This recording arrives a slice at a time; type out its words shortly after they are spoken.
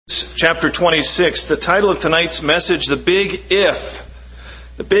Exodus chapter 26. The title of tonight's message, The Big If.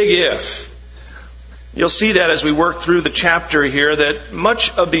 The Big If. You'll see that as we work through the chapter here, that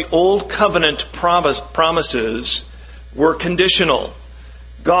much of the Old Covenant promises were conditional.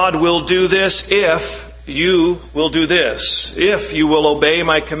 God will do this if you will do this. If you will obey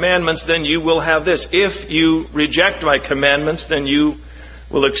my commandments, then you will have this. If you reject my commandments, then you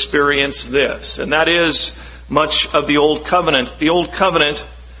will experience this. And that is much of the Old Covenant. The Old Covenant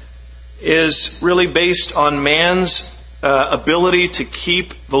is really based on man's ability to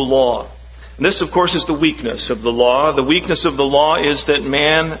keep the law. And this, of course, is the weakness of the law. The weakness of the law is that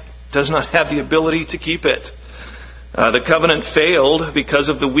man does not have the ability to keep it. The covenant failed because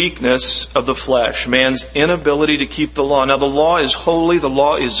of the weakness of the flesh, man's inability to keep the law. Now, the law is holy, the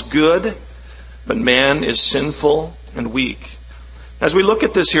law is good, but man is sinful and weak. As we look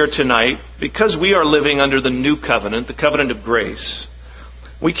at this here tonight, because we are living under the new covenant, the covenant of grace,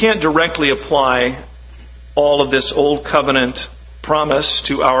 we can't directly apply all of this old covenant promise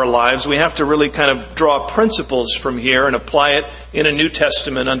to our lives. We have to really kind of draw principles from here and apply it in a New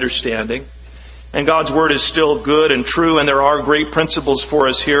Testament understanding. And God's Word is still good and true, and there are great principles for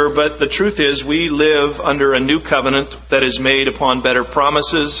us here. But the truth is, we live under a new covenant that is made upon better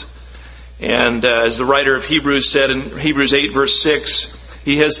promises. And as the writer of Hebrews said in Hebrews 8 verse 6,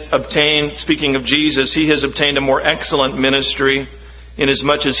 he has obtained, speaking of Jesus, he has obtained a more excellent ministry,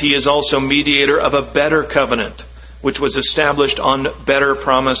 inasmuch as he is also mediator of a better covenant, which was established on better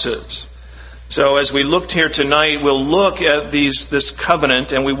promises. So as we looked here tonight, we'll look at this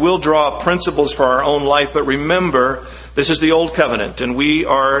covenant, and we will draw principles for our own life. But remember, this is the old covenant, and we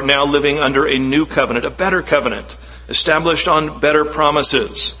are now living under a new covenant, a better covenant, established on better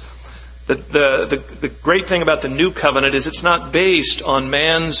promises. The great thing about the new covenant is it's not based on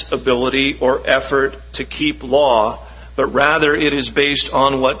man's ability or effort to keep law, but rather it is based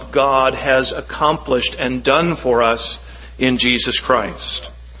on what God has accomplished and done for us in Jesus Christ.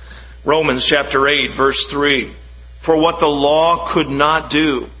 Romans chapter 8, verse 3. For what the law could not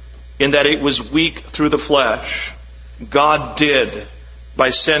do, in that it was weak through the flesh, God did by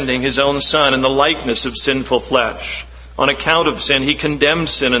sending His own Son in the likeness of sinful flesh. On account of sin, He condemned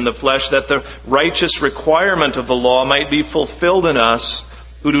sin in the flesh, that the righteous requirement of the law might be fulfilled in us,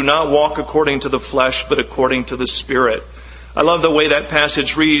 who do not walk according to the flesh, but according to the Spirit. I love the way that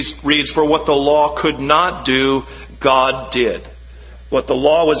passage reads, for what the law could not do, God did. What the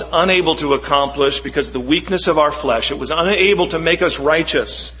law was unable to accomplish because of the weakness of our flesh, it was unable to make us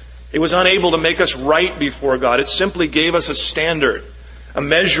righteous. It was unable to make us right before God. It simply gave us a standard, a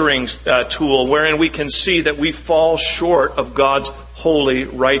measuring tool wherein we can see that we fall short of God's holy,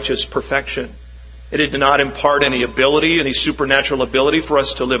 righteous perfection. It did not impart any ability, any supernatural ability for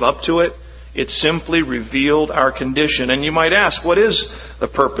us to live up to it. It simply revealed our condition. And you might ask, what is the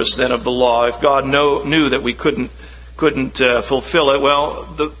purpose then of the law if God knew that we couldn't fulfill it?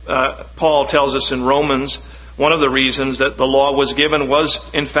 Well, Paul tells us in Romans, one of the reasons that the law was given was,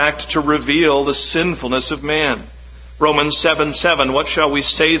 in fact, to reveal the sinfulness of man. Romans 7:7, what shall we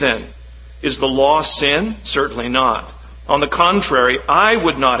say then? Is the law sin? Certainly not. On the contrary, I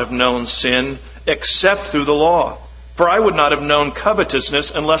would not have known sin except through the law. For I would not have known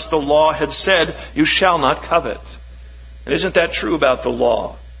covetousness unless the law had said, you shall not covet. And isn't that true about the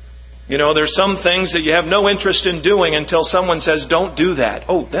law? You know, there's some things that you have no interest in doing until someone says, don't do that.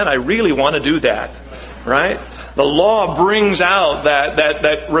 Oh, then I really want to do that. Right? The law brings out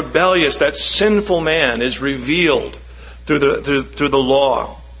that rebellious, that sinful man is revealed through the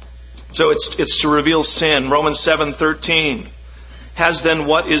law. So it's to reveal sin. Romans 7:13. Has then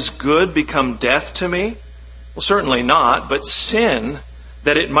what is good become death to me? Well, certainly not. But sin,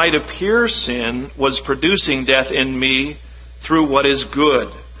 that it might appear sin, was producing death in me through what is good,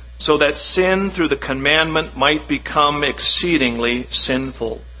 so that sin through the commandment might become exceedingly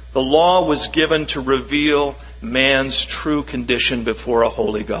sinful. The law was given to reveal man's true condition before a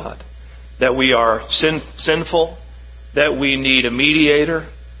holy God. That we are sinful, that we need a mediator,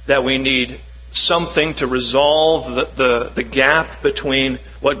 that we need something to resolve the gap between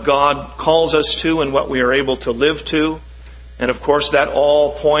what God calls us to and what we are able to live to. And of course that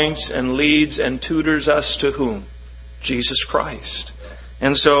all points and leads and tutors us to whom? Jesus Christ.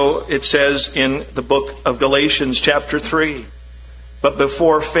 And so it says in the book of Galatians chapter 3, but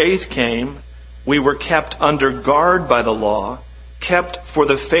before faith came, we were kept under guard by the law, kept for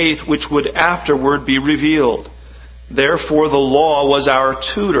the faith which would afterward be revealed. Therefore the law was our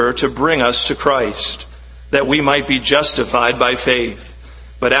tutor to bring us to Christ, that we might be justified by faith.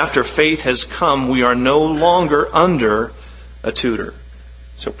 But after faith has come, we are no longer under a tutor.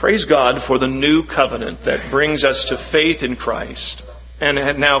 So praise God for the new covenant that brings us to faith in Christ.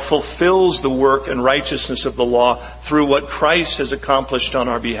 and now fulfills the work and righteousness of the law through what Christ has accomplished on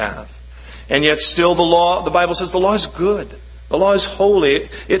our behalf. And yet still the Bible says the law is good. The law is holy.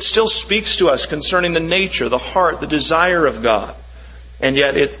 It still speaks to us concerning the nature, the heart, the desire of God. And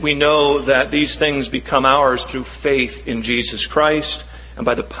yet we know that these things become ours through faith in Jesus Christ and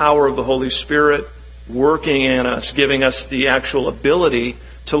by the power of the Holy Spirit working in us, giving us the actual ability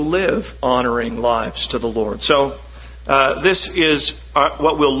to live honoring lives to the Lord. So this is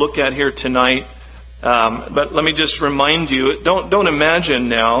what we'll look at here tonight. But let me just remind you, don't imagine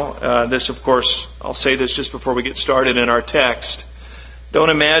now, this of course, I'll say this just before we get started in our text. Don't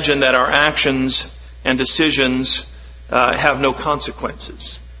imagine that our actions and decisions have no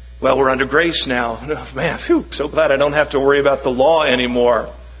consequences. Well, we're under grace now. Man, so glad I don't have to worry about the law anymore.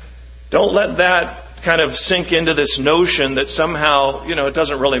 Don't let that kind of sink into this notion that somehow, it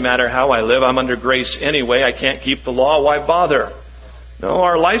doesn't really matter how I live. I'm under grace anyway. I can't keep the law. Why bother? No,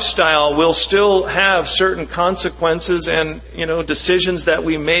 our lifestyle will still have certain consequences, and, decisions that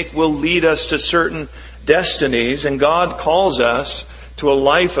we make will lead us to certain destinies, and God calls us to a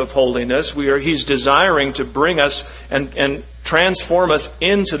life of holiness. He's desiring to bring us and transform us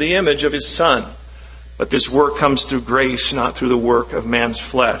into the image of His Son. But this work comes through grace, not through the work of man's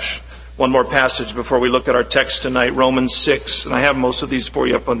flesh. One more passage before we look at our text tonight, Romans 6, and I have most of these for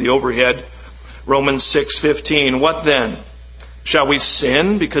you up on the overhead. Romans 6:15. What then? Shall we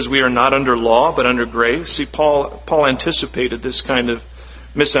sin because we are not under law but under grace? See, Paul anticipated this kind of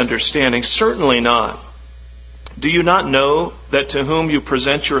misunderstanding. Certainly not. Do you not know that to whom you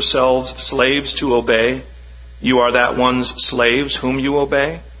present yourselves slaves to obey, you are that one's slaves whom you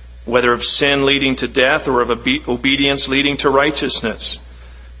obey, whether of sin leading to death or of obedience leading to righteousness?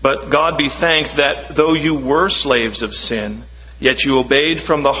 But God be thanked that though you were slaves of sin, yet you obeyed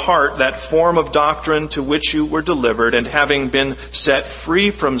from the heart that form of doctrine to which you were delivered, and having been set free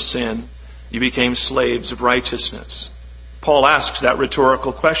from sin, you became slaves of righteousness. Paul asks that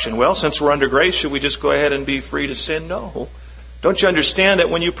rhetorical question. Well, since we're under grace, should we just go ahead and be free to sin? No. Don't you understand that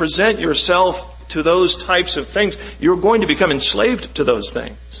when you present yourself to those types of things, you're going to become enslaved to those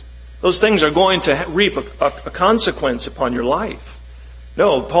things? Those things are going to reap a consequence upon your life.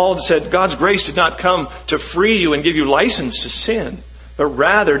 No, Paul said God's grace did not come to free you and give you license to sin, but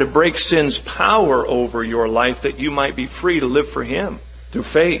rather to break sin's power over your life, that you might be free to live for Him through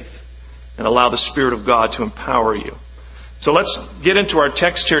faith and allow the Spirit of God to empower you. So let's get into our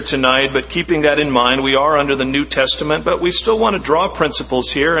text here tonight, but keeping that in mind, we are under the New Testament, but we still want to draw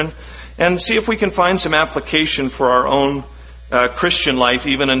principles here and see if we can find some application for our own Christian life,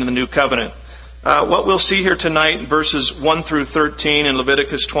 even in the New Covenant. What we'll see here tonight in verses 1 through 13 in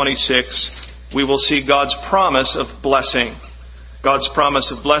Leviticus 26, we will see God's promise of blessing. God's promise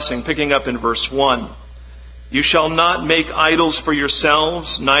of blessing, picking up in verse 1. You shall not make idols for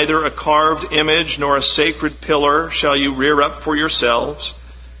yourselves, neither a carved image nor a sacred pillar shall you rear up for yourselves,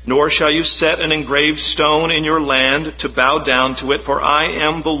 nor shall you set an engraved stone in your land to bow down to it, for I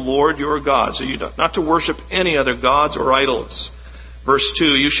am the Lord your God. So you're not to worship any other gods or idols. Verse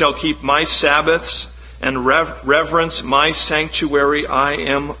 2, you shall keep my Sabbaths and reverence my sanctuary. I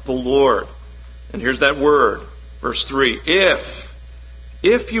am the Lord. And here's that word. Verse 3,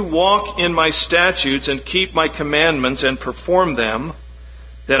 if you walk in my statutes and keep my commandments and perform them,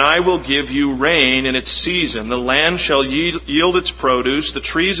 then I will give you rain in its season. The land shall yield its produce. The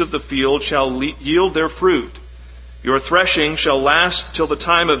trees of the field shall yield their fruit. Your threshing shall last till the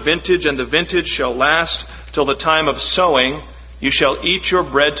time of vintage, and the vintage shall last till the time of sowing. You shall eat your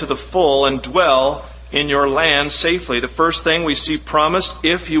bread to the full and dwell in your land safely. The first thing we see promised,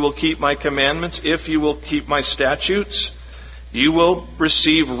 if you will keep my commandments, if you will keep my statutes, you will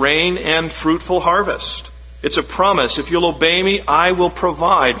receive rain and fruitful harvest. It's a promise. If you'll obey me, I will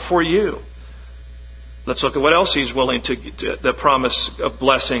provide for you. Let's look at what else He's willing to the promise of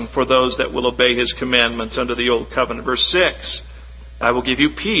blessing for those that will obey His commandments under the Old Covenant. Verse 6, I will give you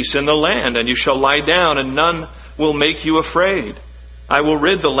peace in the land, and you shall lie down, and none will make you afraid. I will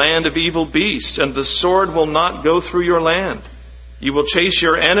rid the land of evil beasts, and the sword will not go through your land. You will chase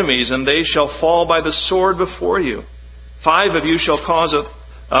your enemies, and they shall fall by the sword before you. 5 of you shall cause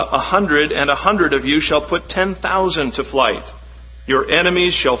 100, and 100 of you shall put 10,000 to flight. Your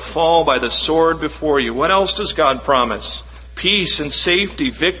enemies shall fall by the sword before you. What else does God promise? Peace and safety,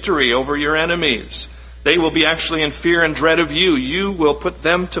 victory over your enemies. They will be actually in fear and dread of you. You will put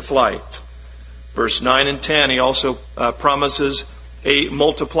them to flight. Verse 9 and 10, He also promises a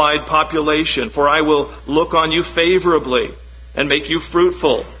multiplied population. For I will look on you favorably and make you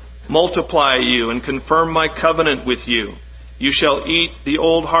fruitful, multiply you, and confirm my covenant with you. You shall eat the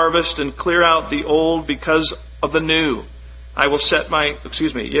old harvest and clear out the old because of the new. I will set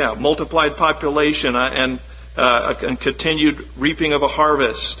multiplied population and continued reaping of a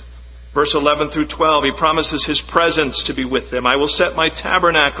harvest. Verse 11 through 12, he promises his presence to be with them. I will set my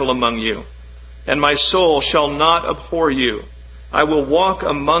tabernacle among you, and my soul shall not abhor you. I will walk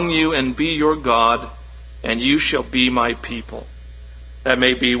among you and be your God, and you shall be my people. That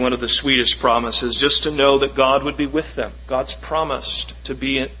may be one of the sweetest promises, just to know that God would be with them. God's promised to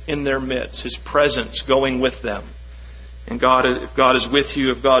be in their midst, his presence going with them. And God, if God is with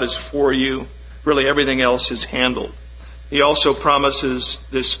you, if God is for you, really everything else is handled. He also promises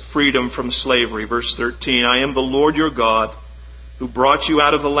this freedom from slavery. Verse 13, I am the Lord your God, who brought you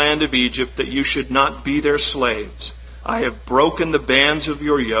out of the land of Egypt, that you should not be their slaves. I have broken the bands of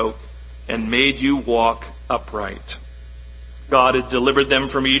your yoke and made you walk upright. God had delivered them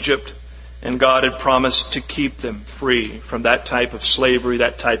from Egypt, and God had promised to keep them free from that type of slavery,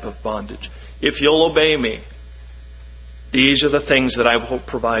 that type of bondage. If you'll obey me, these are the things that I will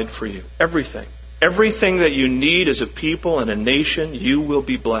provide for you. Everything. Everything that you need as a people and a nation, you will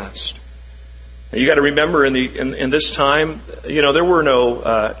be blessed. Now, you got to remember in this time, there were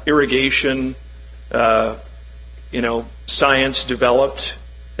no irrigation, science developed.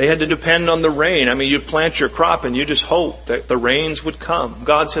 They had to depend on the rain. I mean, you'd plant your crop and you just hope that the rains would come.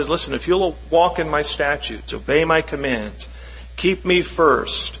 God says, listen, if you'll walk in my statutes, obey my commands, keep me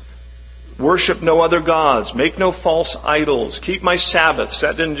first, worship no other gods, make no false idols, keep my Sabbaths.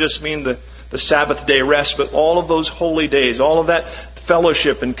 That didn't just mean the Sabbath day rest, but all of those holy days, all of that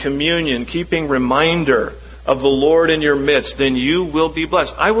fellowship and communion, keeping reminder of the Lord in your midst, then you will be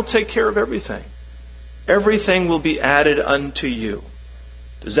blessed. I will take care of everything. Everything will be added unto you.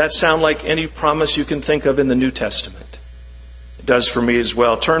 Does that sound like any promise you can think of in the New Testament? It does for me as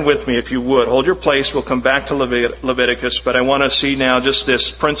well. Turn with me if you would. Hold your place. We'll come back to Leviticus, but I want to see now just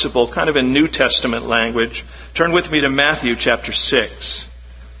this principle kind of in New Testament language. Turn with me to Matthew chapter 6.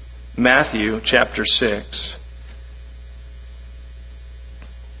 Matthew chapter 6.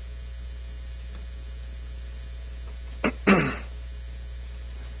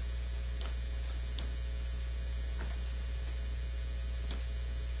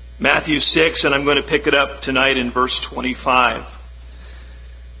 Matthew 6, and I'm going to pick it up tonight in verse 25.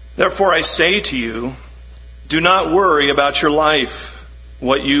 Therefore I say to you, do not worry about your life,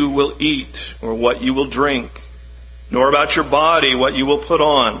 what you will eat or what you will drink, nor about your body, what you will put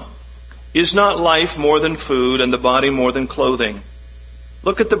on. Is not life more than food, and the body more than clothing?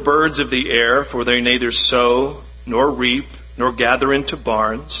 Look at the birds of the air, for they neither sow, nor reap, nor gather into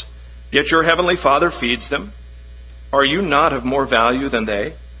barns, yet your heavenly Father feeds them. Are you not of more value than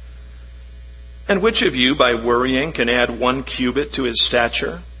they? And which of you, by worrying, can add 1 cubit to his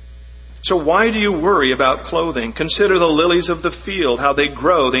stature? So why do you worry about clothing? Consider the lilies of the field, how they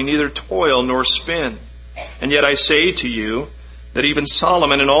grow. They neither toil nor spin. And yet I say to you that even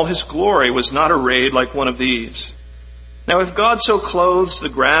Solomon in all his glory was not arrayed like one of these. Now if God so clothes the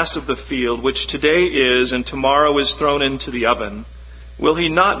grass of the field, which today is and tomorrow is thrown into the oven, will he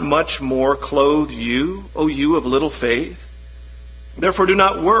not much more clothe you, O you of little faith? Therefore do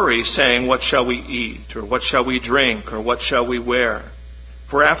not worry, saying, what shall we eat, or what shall we drink, or what shall we wear?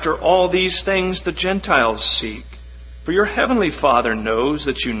 For after all these things the Gentiles seek. For your heavenly Father knows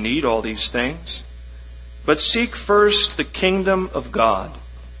that you need all these things. But seek first the kingdom of God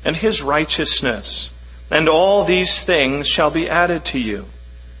and his righteousness, and all these things shall be added to you.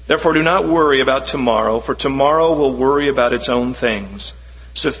 Therefore do not worry about tomorrow, for tomorrow will worry about its own things.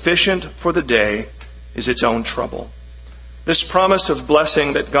 Sufficient for the day is its own trouble. This promise of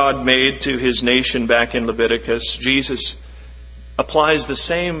blessing that God made to his nation back in Leviticus, Jesus applies the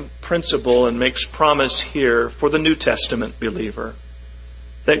same principle and makes promise here for the New Testament believer.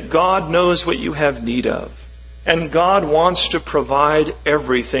 That God knows what you have need of. And God wants to provide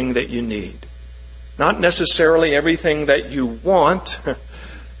everything that you need. Not necessarily everything that you want,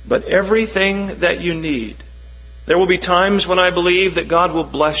 but everything that you need. There will be times when I believe that God will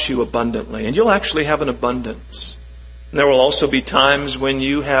bless you abundantly, and you'll actually have an abundance. And there will also be times when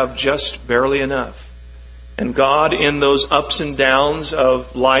you have just barely enough. And God, in those ups and downs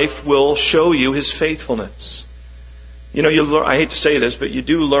of life, will show you his faithfulness. I hate to say this, but you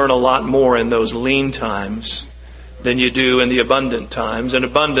do learn a lot more in those lean times than you do in the abundant times. In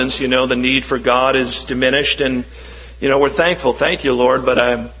abundance, the need for God is diminished, and we're thankful. Thank you, Lord, but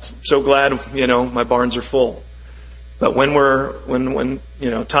I'm so glad, my barns are full. But when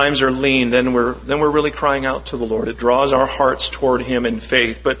times are lean, then we're really crying out to the Lord. It draws our hearts toward him in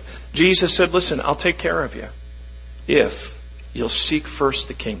faith. But Jesus said, listen, I'll take care of you if you'll seek first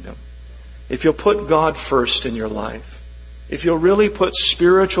the kingdom. If you'll put God first in your life. If you'll really put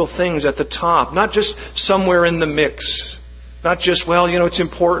spiritual things at the top, not just somewhere in the mix. Not just, well, it's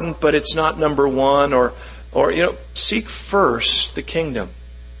important, but it's not number one. Or seek first the kingdom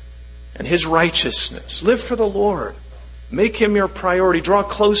and His righteousness. Live for the Lord. Make Him your priority. Draw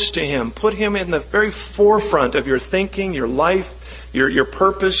close to Him. Put Him in the very forefront of your thinking, your life, your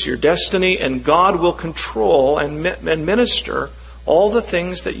purpose, your destiny, and God will control and minister all the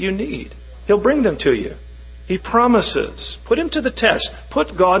things that you need. He'll bring them to you. He promises. Put Him to the test.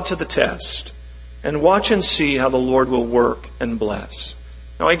 Put God to the test. And watch and see how the Lord will work and bless.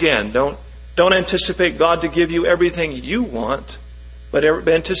 Now again, don't anticipate God to give you everything you want, but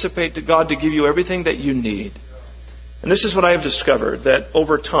anticipate God to give you everything that you need. And this is what I have discovered, that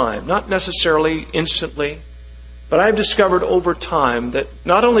over time, not necessarily instantly, but I have discovered over time that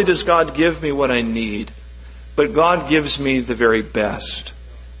not only does God give me what I need, but God gives me the very best.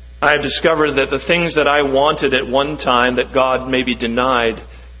 I have discovered that the things that I wanted at one time that God maybe denied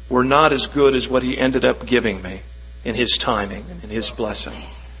were not as good as what He ended up giving me in His timing and in His blessing.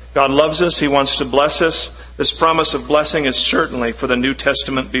 God loves us. He wants to bless us. This promise of blessing is certainly for the New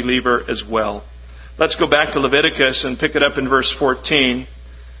Testament believer as well. Let's go back to Leviticus and pick it up in verse 14.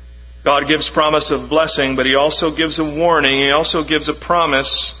 God gives promise of blessing, but He also gives a warning. He also gives a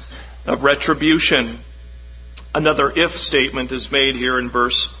promise of retribution. Another if statement is made here in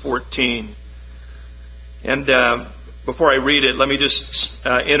verse 14. And before I read it, let me just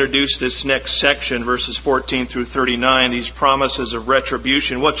introduce this next section, verses 14 through 39, these promises of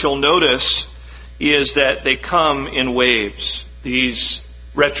retribution. What you'll notice is that they come in waves. These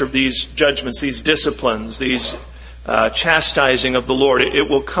judgments, these disciplines, these chastising of the Lord, it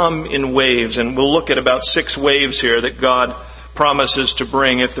will come in waves. And we'll look at about 6 waves here that God promises to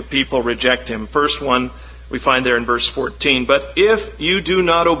bring if the people reject Him. First one we find there in verse 14. But if you do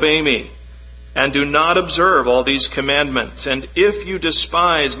not obey me, and do not observe all these commandments, and if you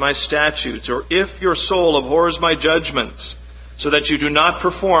despise my statutes, or if your soul abhors my judgments, so that you do not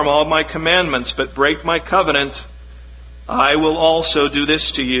perform all my commandments, but break my covenant, I will also do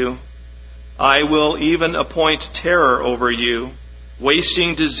this to you. I will even appoint terror over you,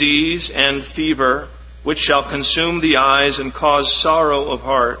 wasting disease and fever, which shall consume the eyes and cause sorrow of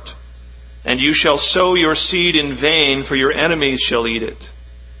heart. And you shall sow your seed in vain, for your enemies shall eat it.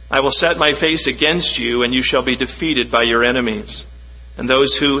 I will set my face against you, and you shall be defeated by your enemies. And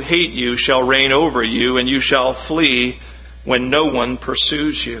those who hate you shall reign over you, and you shall flee when no one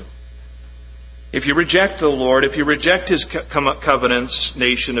pursues you. If you reject the Lord, if you reject His covenants,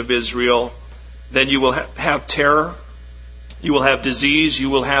 nation of Israel, then you will have terror, you will have disease, you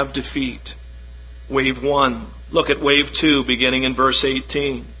will have defeat. Wave 1. Look at wave 2, beginning in verse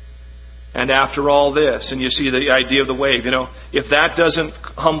 18. And after all this, and you see the idea of the wave, if that doesn't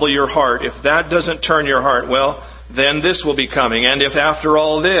humble your heart, if that doesn't turn your heart, well, then this will be coming. And if after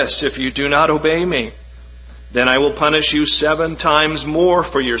all this, if you do not obey me, then I will punish you 7 times more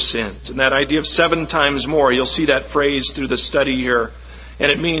for your sins. And that idea of 7 times more, you'll see that phrase through the study here. And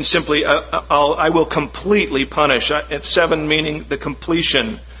it means simply, I will completely punish. 7 meaning the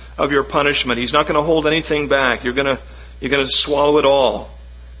completion of your punishment. He's not going to hold anything back. You're going to swallow it all.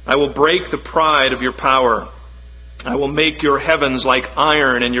 I will break the pride of your power. I will make your heavens like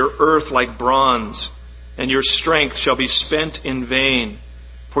iron and your earth like bronze, and your strength shall be spent in vain.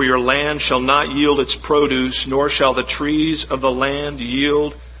 For your land shall not yield its produce, nor shall the trees of the land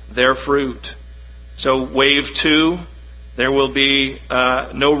yield their fruit. So wave 2, there will be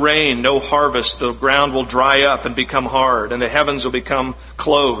no rain, no harvest. The ground will dry up and become hard, and the heavens will become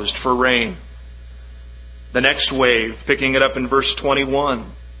closed for rain. The next wave, picking it up in verse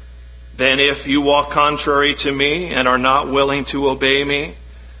 21. Then if you walk contrary to me and are not willing to obey me,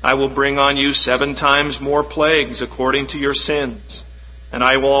 I will bring on you 7 times more plagues according to your sins. And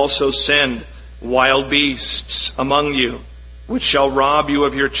I will also send wild beasts among you, which shall rob you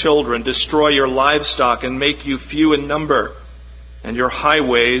of your children, destroy your livestock, and make you few in number. And your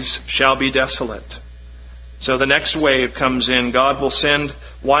highways shall be desolate. So the next wave comes in. God will send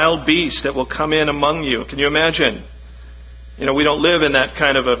wild beasts that will come in among you. Can you imagine? We don't live in that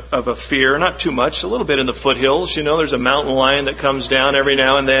kind of a fear. Not too much. A little bit in the foothills. There's a mountain lion that comes down every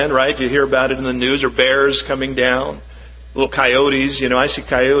now and then, right? You hear about it in the news. Or bears coming down. Little coyotes. I see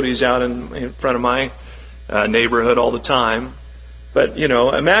coyotes out in front of my neighborhood all the time. But,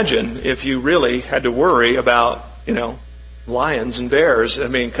 imagine if you really had to worry about, lions and bears,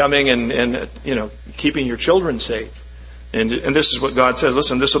 coming and keeping your children safe. And this is what God says.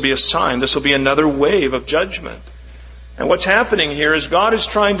 Listen, this will be a sign. This will be another wave of judgment. And what's happening here is God is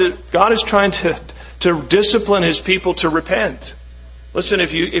trying to discipline His people to repent. Listen,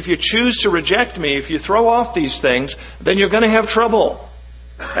 if you choose to reject me, if you throw off these things, then you're going to have trouble.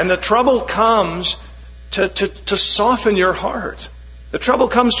 And the trouble comes to soften your heart. The trouble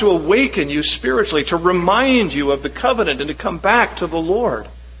comes to awaken you spiritually, to remind you of the covenant and to come back to the Lord.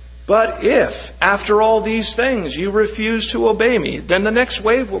 But if, after all these things, you refuse to obey me, then the next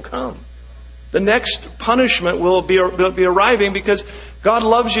wave will come. The next punishment will be arriving because God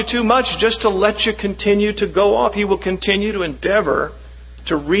loves you too much just to let you continue to go off. He will continue to endeavor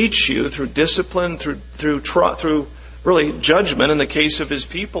to reach you through discipline, through really judgment in the case of His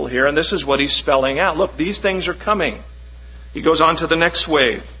people here. And this is what He's spelling out. Look, these things are coming. He goes on to the next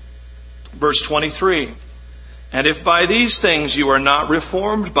wave. Verse 23. And if by these things you are not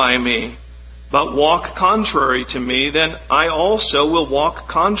reformed by me, but walk contrary to me, then I also will walk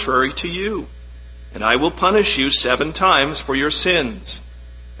contrary to you. And I will punish you 7 times for your sins.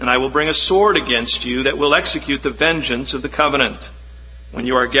 And I will bring a sword against you that will execute the vengeance of the covenant. When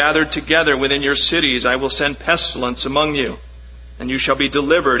you are gathered together within your cities, I will send pestilence among you, and you shall be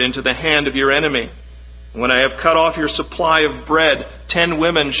delivered into the hand of your enemy. And when I have cut off your supply of bread, 10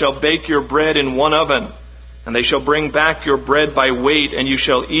 women shall bake your bread in one oven, and they shall bring back your bread by weight, and you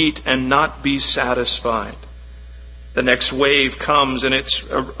shall eat and not be satisfied. The next wave comes, and it's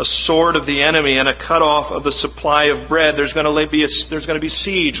a sword of the enemy and a cutoff of the supply of bread. There's going to be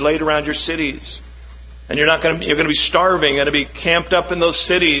siege laid around your cities, and you're going to be starving. You're going to be camped up in those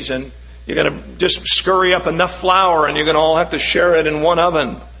cities, and you're going to just scurry up enough flour, and you're going to all have to share it in one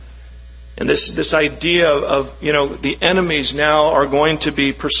oven. And this idea of the enemies now are going to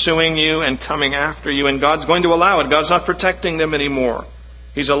be pursuing you and coming after you, and God's going to allow it. God's not protecting them anymore.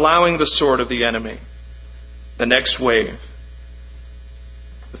 He's allowing the sword of the enemy. The next wave,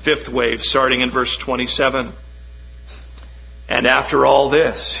 the 5th wave, starting in verse 27. And after all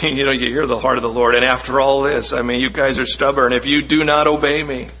this, you hear the heart of the Lord. And after all this, you guys are stubborn. If you do not obey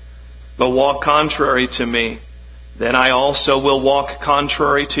me, but walk contrary to me, then I also will walk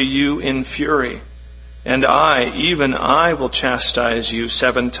contrary to you in fury. And even I will chastise you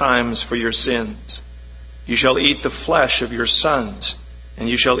 7 times for your sins. You shall eat the flesh of your sons, and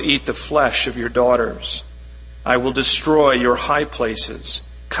you shall eat the flesh of your daughters. I will destroy your high places,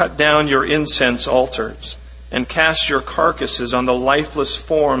 cut down your incense altars, and cast your carcasses on the lifeless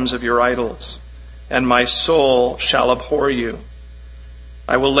forms of your idols, and my soul shall abhor you.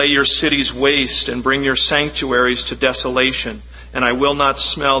 I will lay your cities waste and bring your sanctuaries to desolation, and I will not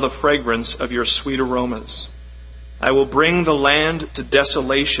smell the fragrance of your sweet aromas. I will bring the land to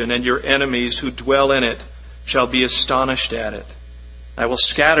desolation, and your enemies who dwell in it shall be astonished at it. I will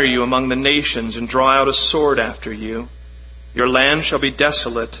scatter you among the nations and draw out a sword after you. Your land shall be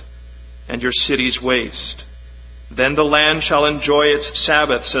desolate, and your cities waste. Then the land shall enjoy its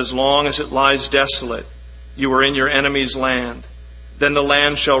Sabbaths as long as it lies desolate. You are in your enemy's land. Then the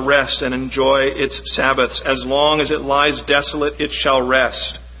land shall rest and enjoy its Sabbaths. As long as it lies desolate, it shall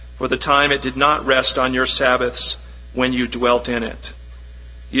rest. For the time it did not rest on your Sabbaths when you dwelt in it.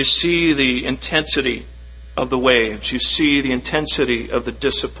 You see the intensity of the waves. You see the intensity of the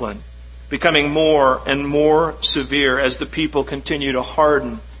discipline becoming more and more severe as the people continue to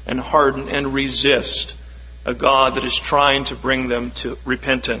harden and resist a God that is trying to bring them to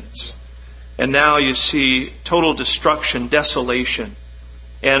repentance. And now you see total destruction, desolation,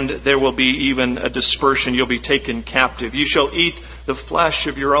 and there will be even a dispersion. You'll be taken captive. You shall eat the flesh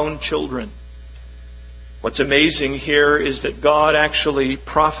of your own children. What's amazing here is that God actually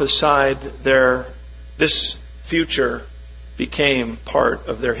prophesied this future became part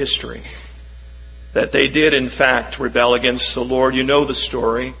of their history. That they did, in fact, rebel against the Lord. You know the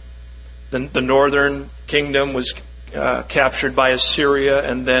story. The northern kingdom was captured by Assyria,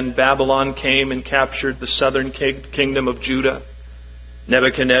 and then Babylon came and captured the southern kingdom of Judah.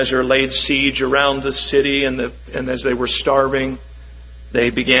 Nebuchadnezzar laid siege around the city, and as they were starving, they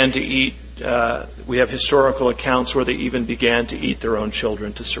began to eat. We have historical accounts where they even began to eat their own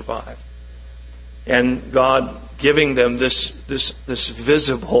children to survive. And God giving them this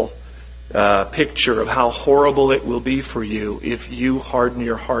visible picture of how horrible it will be for you if you harden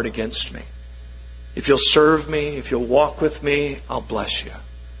your heart against me. If you'll serve me, if you'll walk with me, I'll bless you.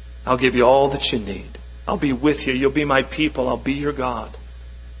 I'll give you all that you need. I'll be with you. You'll be my people. I'll be your God.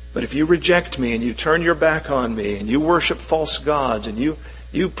 But if you reject me and you turn your back on me and you worship false gods and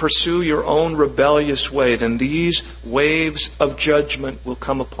you pursue your own rebellious way, then these waves of judgment will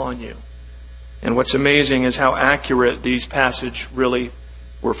come upon you. And what's amazing is how accurate these passages really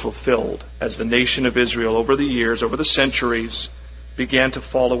were fulfilled as the nation of Israel over the years, over the centuries, began to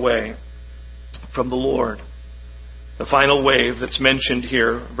fall away from the Lord. The final wave that's mentioned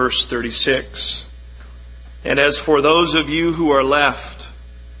here, verse 36. And as for those of you who are left,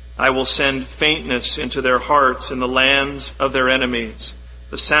 I will send faintness into their hearts in the lands of their enemies,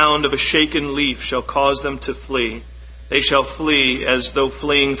 The sound of a shaken leaf shall cause them to flee. They shall flee as though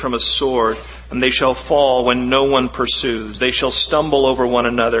fleeing from a sword, and they shall fall when no one pursues. They shall stumble over one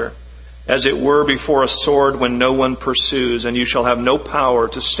another, as it were before a sword when no one pursues, and you shall have no power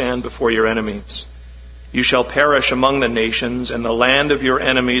to stand before your enemies. You shall perish among the nations, and the land of your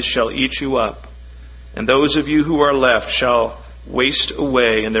enemies shall eat you up. And those of you who are left shall waste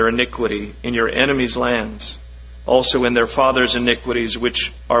away in their iniquity in your enemies' lands. Also in their fathers' iniquities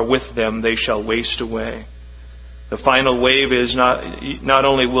which are with them they shall waste away. The final wave is not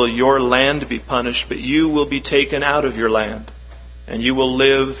only will your land be punished, but you will be taken out of your land, and you will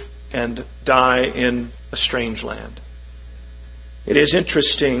live and die in a strange land. It is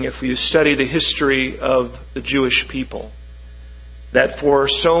interesting, if you study the history of the Jewish people, that for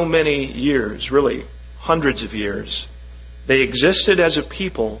so many years, really hundreds of years, they existed as a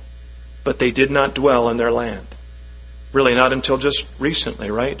people, but they did not dwell in their land. Really not until just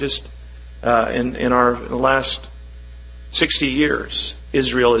recently, right? Just in the last 60 years,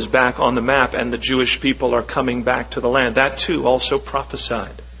 Israel is back on the map and the Jewish people are coming back to the land. That too also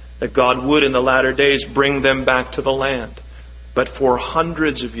prophesied that God would in the latter days bring them back to the land. But for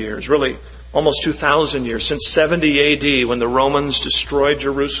hundreds of years, really almost 2,000 years, since 70 AD when the Romans destroyed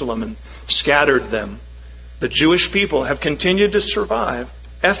Jerusalem and scattered them, the Jewish people have continued to survive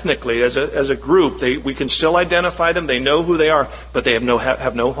ethnically as a group. We can still identify them. They know who they are, but they have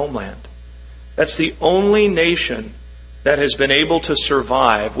no homeland. That's the only nation that has been able to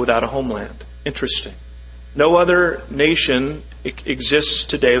survive without a homeland. Interesting. No other nation exists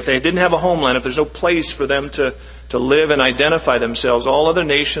today. If they didn't have a homeland, if there's no place for them to live and identify themselves, all other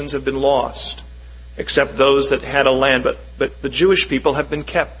nations have been lost, except those that had a land. But the Jewish people have been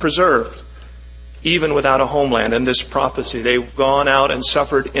preserved, even without a homeland. In this prophecy, they've gone out and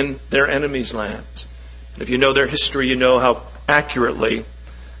suffered in their enemies' lands. And if you know their history, you know how accurately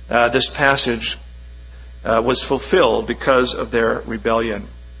this passage was fulfilled because of their rebellion.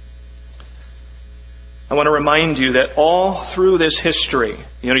 I want to remind you that all through this history,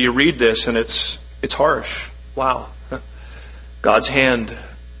 you read this and it's harsh. Wow. God's hand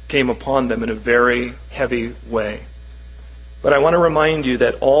came upon them in a very heavy way. But I want to remind you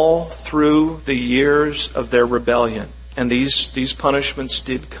that all through the years of their rebellion, and these punishments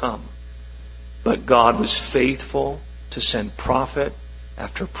did come, but God was faithful to send prophet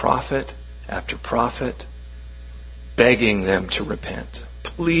after prophet after prophet, begging them to repent,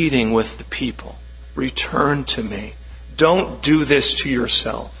 pleading with the people, return to me. Don't do this to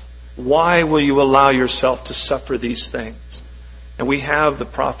yourself. Why will you allow yourself to suffer these things? And we have the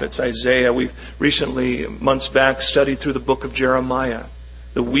prophets, Isaiah. We've recently, months back, studied through the book of Jeremiah,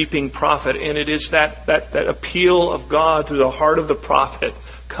 the weeping prophet. And it is that appeal of God through the heart of the prophet.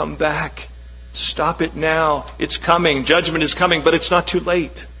 Come back. Stop it now. It's coming. Judgment is coming, but it's not too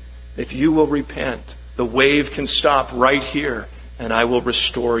late. If you will repent, the wave can stop right here, and I will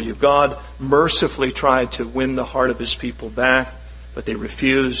restore you. God mercifully tried to win the heart of His people back, but they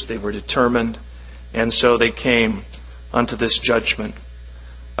refused. They were determined, and so they came unto this judgment.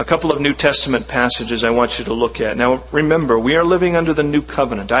 A couple of New Testament passages I want you to look at. Now remember, we are living under the new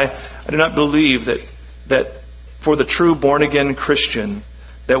covenant. I do not believe that for the true born-again Christian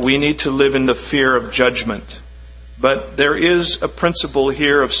that we need to live in the fear of judgment. But there is a principle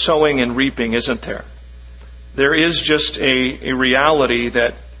here of sowing and reaping, isn't there? There is just a reality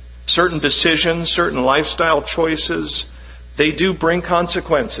that certain decisions, certain lifestyle choices, they do bring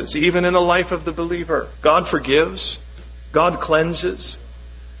consequences, even in the life of the believer. God forgives. God cleanses,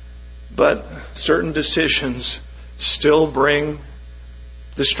 but certain decisions still bring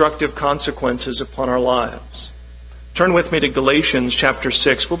destructive consequences upon our lives. Turn with me to Galatians chapter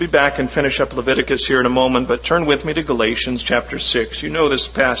 6. We'll be back and finish up Leviticus here in a moment, but turn with me to Galatians chapter 6. You know this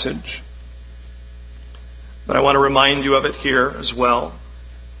passage, but I want to remind you of it here as well.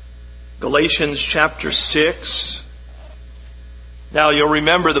 Galatians chapter 6. Now you'll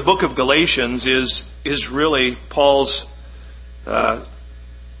remember the book of Galatians is really Paul's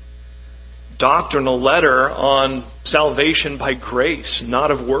doctrinal letter on salvation by grace,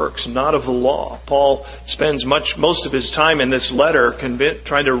 not of works, not of the law. Paul spends most of his time in this letter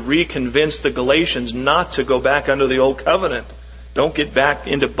trying to reconvince the Galatians not to go back under the old covenant. Don't get back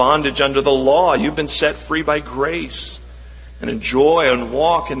into bondage under the law. You've been set free by grace, and enjoy and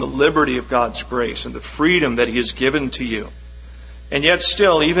walk in the liberty of God's grace and the freedom that He has given to you. And yet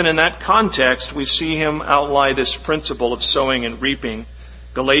still, even in that context, we see him outline this principle of sowing and reaping.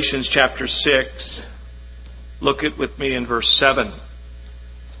 Galatians chapter 6. Look at with me in verse 7.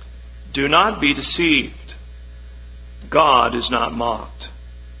 Do not be deceived. God is not mocked.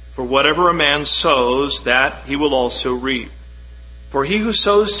 For whatever a man sows, that he will also reap. For he who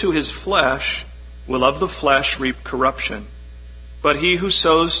sows to his flesh will of the flesh reap corruption, but he who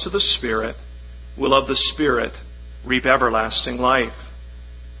sows to the Spirit will of the Spirit reap everlasting life.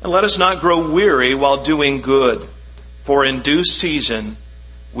 And let us not grow weary while doing good, for in due season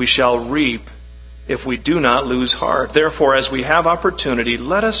we shall reap if we do not lose heart. Therefore, as we have opportunity,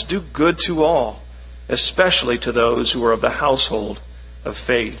 let us do good to all, especially to those who are of the household of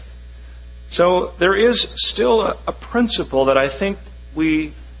faith. So there is still a principle that I think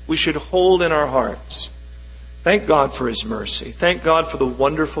we should hold in our hearts. Thank God for His mercy. Thank God for the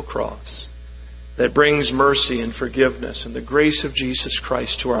wonderful cross that brings mercy and forgiveness and the grace of Jesus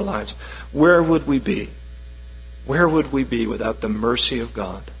Christ to our lives. Where would we be? Where would we be without the mercy of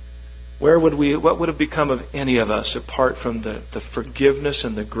God? What would have become of any of us apart from the forgiveness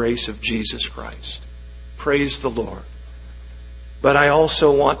and the grace of Jesus Christ? Praise the Lord. But I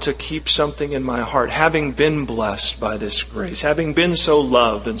also want to keep something in my heart. Having been blessed by this grace, having been so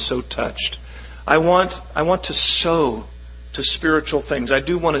loved and so touched, I want to sow to spiritual things. I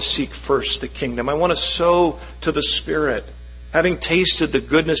do want to seek first the kingdom. I want to sow to the Spirit. Having tasted the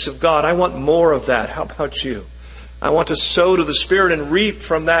goodness of God, I want more of that. How about you? I want to sow to the Spirit and reap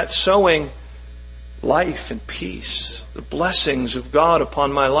from that sowing life and peace, the blessings of God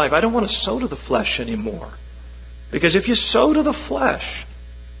upon my life. I don't want to sow to the flesh anymore. Because if you sow to the flesh,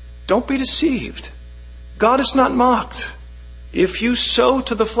 don't be deceived. God is not mocked. If you sow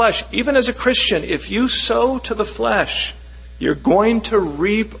to the flesh, even as a Christian, if you sow to the flesh, you're going to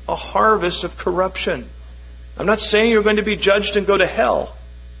reap a harvest of corruption. I'm not saying you're going to be judged and go to hell.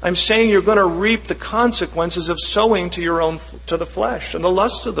 I'm saying you're going to reap the consequences of sowing to the flesh and the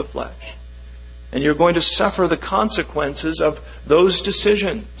lusts of the flesh. And you're going to suffer the consequences of those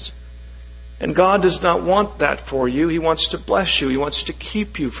decisions. And God does not want that for you. He wants to bless you. He wants to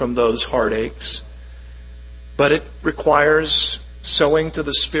keep you from those heartaches. But it requires sowing to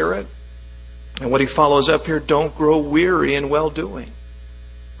the Spirit. And what he follows up here, don't grow weary in well-doing.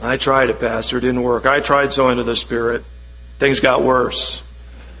 I tried it, Pastor. It didn't work. I tried sowing to the Spirit. Things got worse.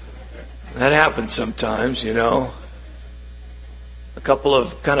 That happens sometimes, you know. A couple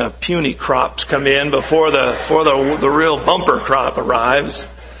of kind of puny crops come in before the real bumper crop arrives.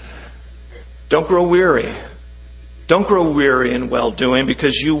 Don't grow weary. Don't grow weary in well-doing,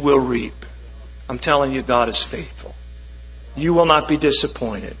 because you will reap. I'm telling you, God is faithful. You will not be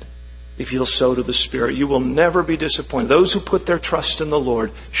disappointed if you'll sow to the Spirit. You will never be disappointed. Those who put their trust in the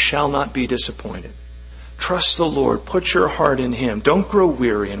Lord shall not be disappointed. Trust the Lord. Put your heart in Him. Don't grow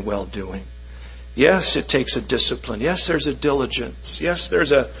weary in well-doing. Yes, it takes a discipline. Yes, there's a diligence. Yes,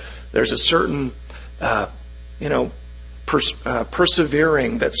 there's a certain,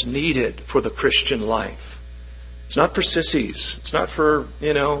 persevering that's needed for the Christian life. It's not for sissies. It's not for,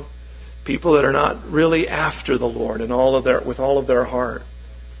 people that are not really after the Lord with all of their heart.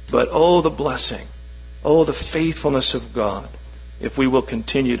 But the blessing. The faithfulness of God if we will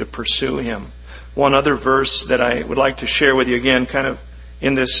continue to pursue Him. One other verse that I would like to share with you, again, kind of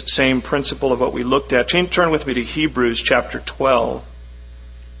in this same principle of what we looked at. Turn with me to Hebrews chapter 12.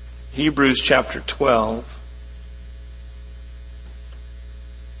 Hebrews chapter 12.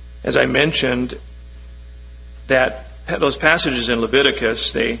 As I mentioned, that those passages in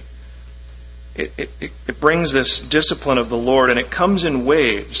Leviticus, it brings this discipline of the Lord, and it comes in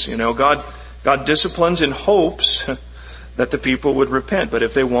waves. God disciplines in hopes that the people would repent. But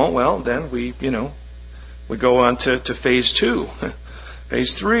if they won't, well, then we go on to phase 2,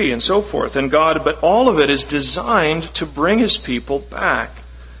 phase 3, and so forth. But all of it is designed to bring His people back.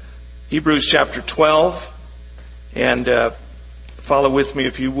 Hebrews chapter 12, and follow with me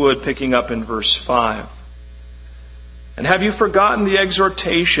if you would, picking up in verse 5. And have you forgotten the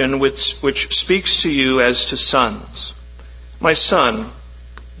exhortation which speaks to you as to sons? My son,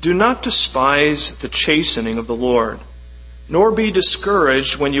 do not despise the chastening of the Lord, nor be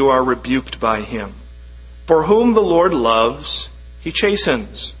discouraged when you are rebuked by Him. For whom the Lord loves, He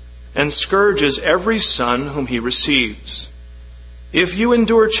chastens, and scourges every son whom He receives. If you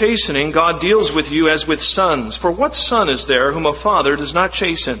endure chastening, God deals with you as with sons. For what son is there whom a father does not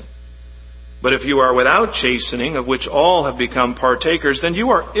chasten? But if you are without chastening, of which all have become partakers, then you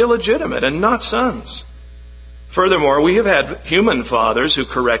are illegitimate and not sons. Furthermore, we have had human fathers who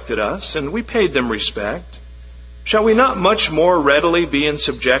corrected us, and we paid them respect. Shall we not much more readily be in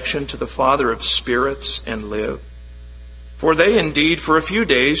subjection to the Father of spirits and live? For they indeed for a few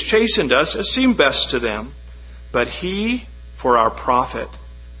days chastened us as seemed best to them, but He for our profit,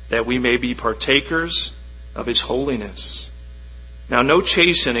 that we may be partakers of His holiness. Now no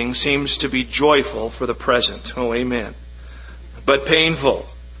chastening seems to be joyful for the present. Oh, amen. But painful.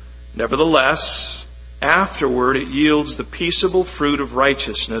 Nevertheless, afterward it yields the peaceable fruit of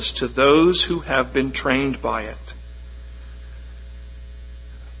righteousness to those who have been trained by it.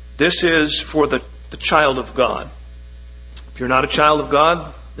 This is for the child of God. If you're not a child of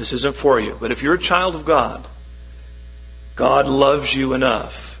God, this isn't for you. But if you're a child of God, God loves you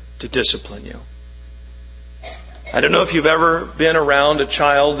enough to discipline you. I don't know if you've ever been around a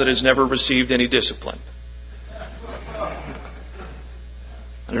child that has never received any discipline.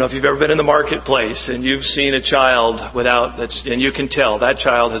 I don't know if you've ever been in the marketplace and you've seen a child and you can tell that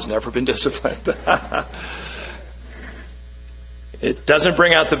child has never been disciplined. It doesn't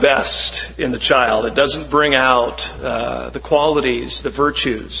bring out the best in the child. It doesn't bring out the qualities, the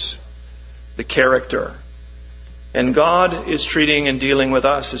virtues, the character. And God is treating and dealing with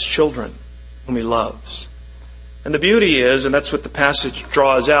us as children whom He loves. And the beauty is, and that's what the passage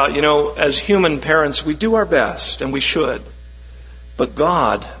draws out, as human parents, we do our best, and we should. But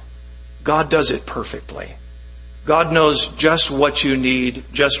God does it perfectly. God knows just what you need,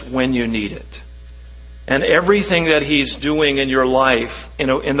 just when you need it. And everything that He's doing in your life,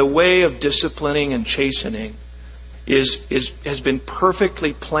 in the way of disciplining and chastening, has been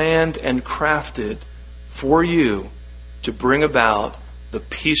perfectly planned and crafted for you to bring about the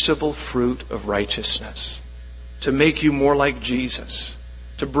peaceable fruit of righteousness, to make you more like Jesus,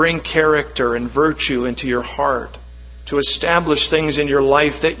 to bring character and virtue into your heart, to establish things in your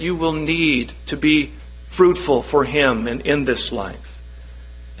life that you will need to be fruitful for Him and in this life.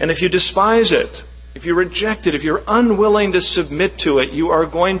 And if you despise it, if you reject it, if you're unwilling to submit to it, you are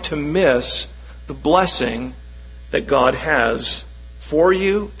going to miss the blessing that God has for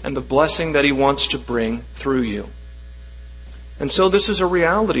you and the blessing that He wants to bring through you. And so this is a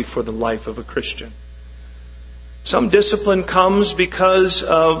reality for the life of a Christian. Some discipline comes because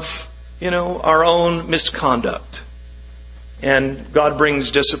of, our own misconduct. And God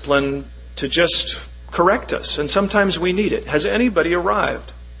brings discipline to just correct us. And sometimes we need it. Has anybody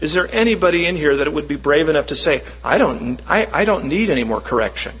arrived? Is there anybody in here that would be brave enough to say, I don't need any more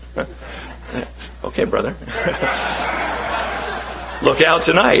correction? Okay, brother. Look out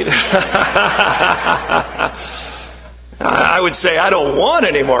tonight. I would say I don't want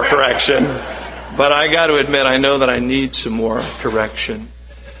any more correction. But I got to admit, I know that I need some more correction.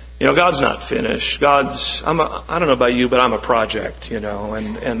 God's not finished. I don't know about you, but I'm a project,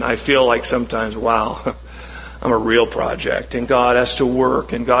 and I feel like sometimes, wow, I'm a real project, and God has to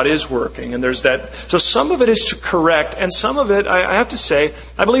work, and God is working, and there's that. So some of it is to correct, and some of it, I have to say,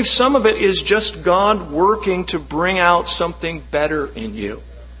 I believe some of it is just God working to bring out something better in you.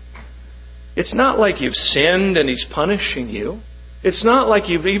 It's not like you've sinned and He's punishing you. It's not like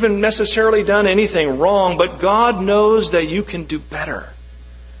you've even necessarily done anything wrong, but God knows that you can do better.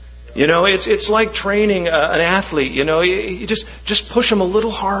 It's like training an athlete. You just push them a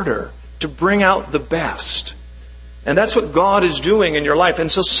little harder to bring out the best. And that's what God is doing in your life. And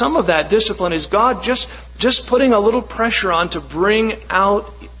so some of that discipline is God just putting a little pressure on to bring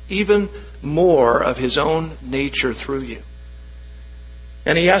out even more of His own nature through you.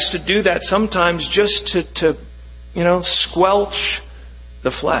 And He has to do that sometimes just to squelch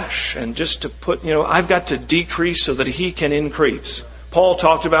the flesh and just to put, I've got to decrease so that He can increase. Paul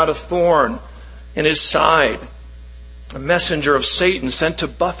talked about a thorn in his side, a messenger of Satan sent to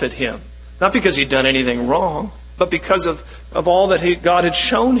buffet him. Not because he'd done anything wrong, but because of all that God had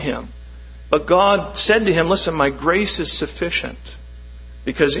shown him. But God said to him, listen, my grace is sufficient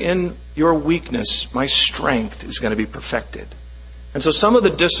because in your weakness, my strength is going to be perfected. And so some of the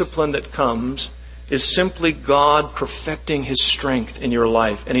discipline that comes is simply God perfecting His strength in your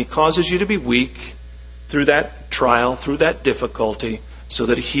life. And He causes you to be weak through that trial, through that difficulty, so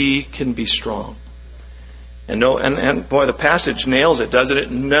that He can be strong. And boy, the passage nails it, doesn't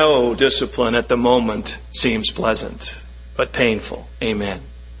it? No discipline at the moment seems pleasant, but painful. Amen.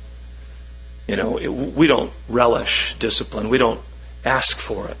 We don't relish discipline. We don't ask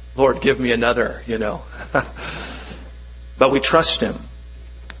for it. Lord, give me another, But we trust Him.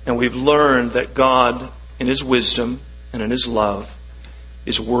 And we've learned that God, in His wisdom and in His love,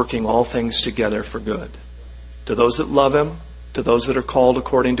 is working all things together for good. To those that love Him, to those that are called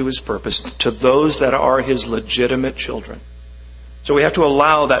according to His purpose, to those that are His legitimate children. So we have to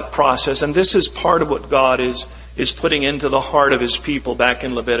allow that process. And this is part of what God is putting into the heart of His people back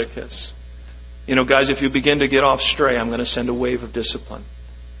in Leviticus. Guys, if you begin to get off stray, I'm going to send a wave of discipline.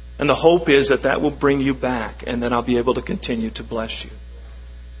 And the hope is that will bring you back, and then I'll be able to continue to bless you.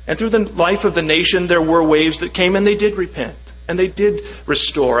 And through the life of the nation, there were waves that came, and they did repent. And they did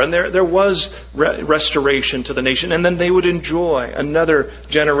restore. And there was restoration to the nation. And then they would enjoy another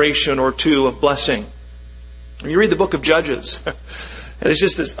generation or two of blessing. When you read the book of Judges, And it's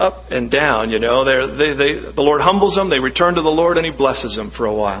just this up and down, The Lord humbles them, they return to the Lord, and He blesses them for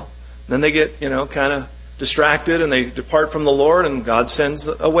a while. Then they get, kind of distracted, and they depart from the Lord, and God sends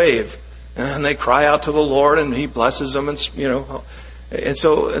a wave. And they cry out to the Lord, and He blesses them, and so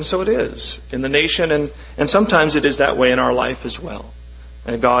it is in the nation, and sometimes it is that way in our life as well.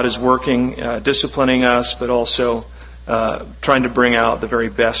 And God is working, disciplining us, but also trying to bring out the very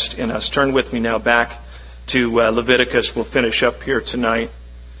best in us. Turn with me now back to Leviticus. We'll finish up here tonight.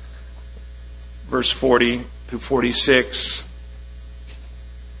 Verse 40 through 46.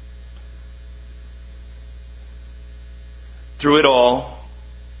 Through it all,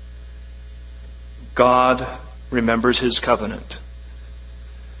 God remembers His covenant.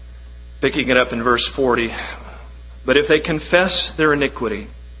 Picking it up in verse 40. But if they confess their iniquity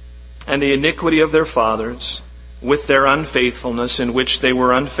and the iniquity of their fathers with their unfaithfulness in which they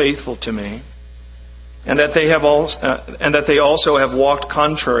were unfaithful to me, and that they also have walked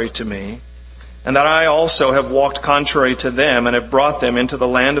contrary to me, and that I also have walked contrary to them and have brought them into the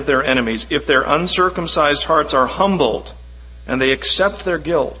land of their enemies, if their uncircumcised hearts are humbled and they accept their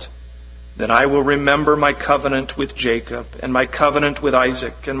guilt, then I will remember my covenant with Jacob and my covenant with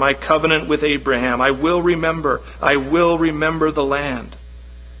Isaac and my covenant with Abraham. I will remember the land.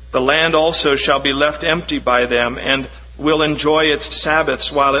 The land also shall be left empty by them and will enjoy its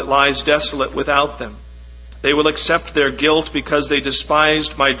Sabbaths while it lies desolate without them. They will accept their guilt because they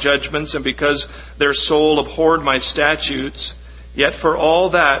despised my judgments and because their soul abhorred my statutes. Yet for all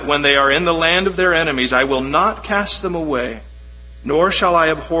that, when they are in the land of their enemies, I will not cast them away, nor shall I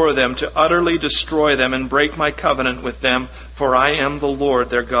abhor them to utterly destroy them and break my covenant with them, for I am the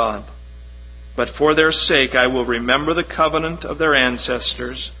Lord their God. But for their sake I will remember the covenant of their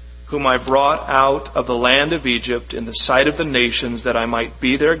ancestors, whom I brought out of the land of Egypt in the sight of the nations, that I might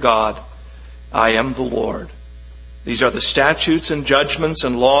be their God. I am the Lord. These are the statutes and judgments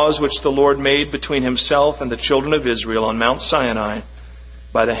and laws which the Lord made between Himself and the children of Israel on Mount Sinai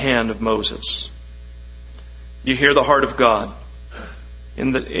by the hand of Moses. You hear the heart of God.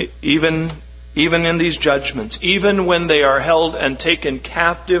 Even in these judgments, even when they are held and taken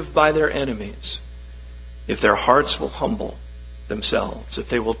captive by their enemies, if their hearts will humble themselves, if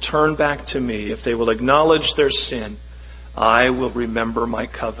they will turn back to me, if they will acknowledge their sin, I will remember my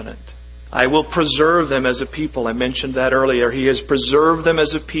covenant. I will preserve them as a people. I mentioned that earlier. He has preserved them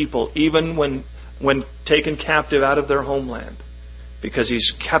as a people, even when taken captive out of their homeland, because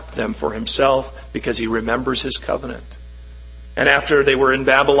He's kept them for Himself, because He remembers His covenant. And after they were in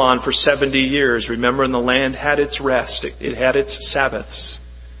Babylon for 70 years, remember, the land had its rest. It had its Sabbaths.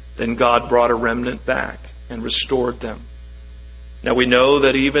 Then God brought a remnant back and restored them. Now we know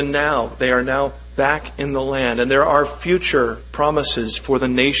that even now, they are now back in the land. And there are future promises for the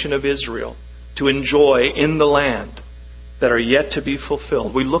nation of Israel to enjoy in the land that are yet to be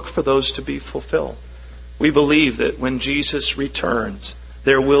fulfilled. We look for those to be fulfilled. We believe that when Jesus returns,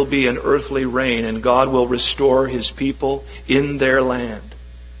 there will be an earthly reign, and God will restore His people in their land.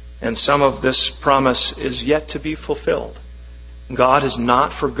 And some of this promise is yet to be fulfilled. God has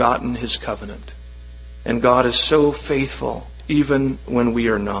not forgotten His covenant. And God is so faithful, even when we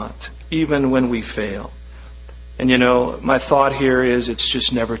are not, even when we fail. And my thought here is it's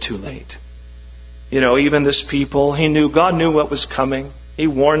just never too late. Even this people, God knew what was coming. He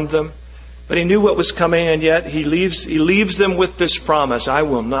warned them. But He knew what was coming, and yet He leaves them with this promise: I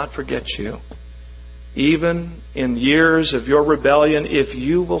will not forget you. Even in years of your rebellion, if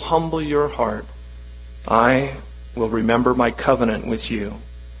you will humble your heart, I will remember my covenant with you.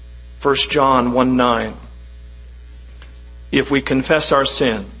 1 John 1:9. If we confess our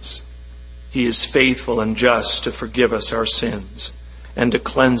sins, He is faithful and just to forgive us our sins and to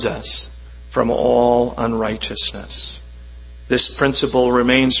cleanse us from all unrighteousness. This principle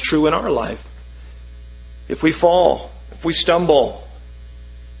remains true in our life. If we fall, if we stumble,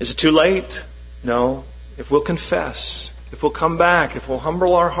 is it too late? No. If we'll confess, if we'll come back, if we'll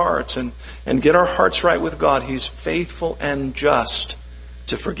humble our hearts and get our hearts right with God, He's faithful and just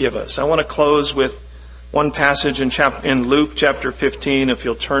to forgive us. I want to close with one passage in Luke chapter 15, if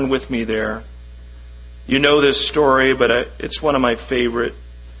you'll turn with me there. You know this story, but it's one of my favorite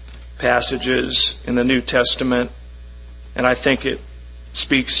passages in the New Testament. And I think it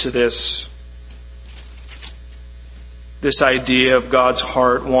speaks to this idea of God's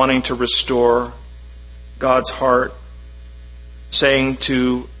heart wanting to restore, God's heart saying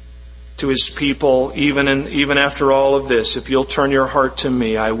to His people, even after all of this, if you'll turn your heart to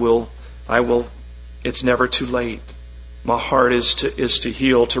me, I will. It's never too late. My heart is to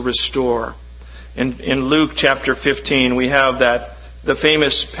heal, to restore. In Luke chapter 15, we have the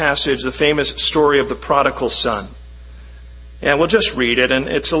famous passage, the famous story of the prodigal son. And we'll just read it, and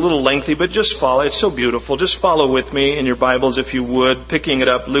it's a little lengthy, but just follow. It's so beautiful. Just follow with me in your Bibles if you would, picking it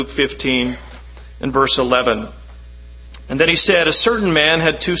up, Luke 15 and verse 11. And then he said, a certain man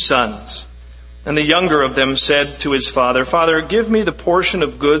had 2 sons, and the younger of them said to his father, Father, give me the portion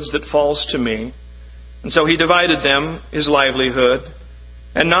of goods that falls to me. And so he divided them his livelihood.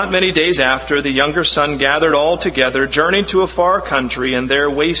 And not many days after, the younger son gathered all together, journeyed to a far country, and there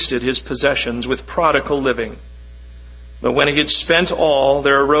wasted his possessions with prodigal living. But when he had spent all,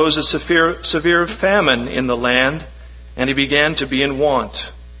 there arose a severe famine in the land, and he began to be in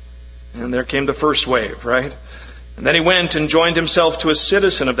want. And there came the first wave, right? And then he went and joined himself to a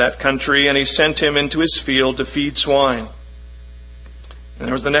citizen of that country, and he sent him into his field to feed swine. And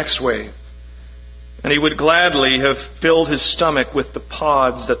there was the next wave. And he would gladly have filled his stomach with the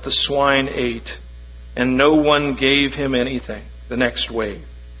pods that the swine ate, and no one gave him anything. The next wave.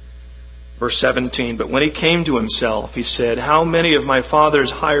 Verse 17, but when he came to himself, he said, how many of my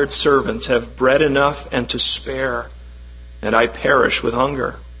father's hired servants have bread enough and to spare, and I perish with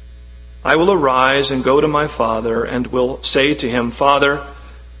hunger? I will arise and go to my father, and will say to him, Father,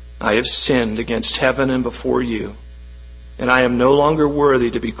 I have sinned against heaven and before you, and I am no longer worthy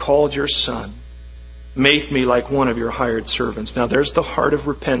to be called your son. Make me like one of your hired servants. Now there's the heart of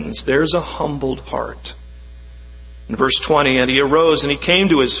repentance. There's a humbled heart. In verse 20, and he arose and he came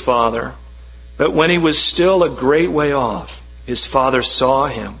to his father. But when he was still a great way off, his father saw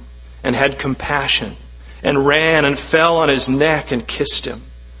him and had compassion and ran and fell on his neck and kissed him.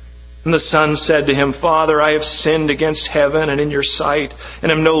 And the son said to him, Father, I have sinned against heaven and in your sight,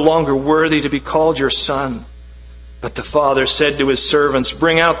 and am no longer worthy to be called your son. But the father said to his servants,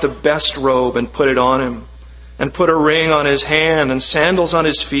 bring out the best robe and put it on him, and put a ring on his hand and sandals on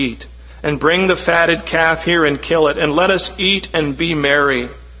his feet, and bring the fatted calf here and kill it, and let us eat and be merry.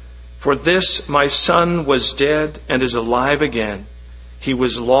 For this my son was dead and is alive again. He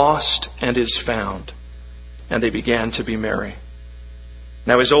was lost and is found. And they began to be merry.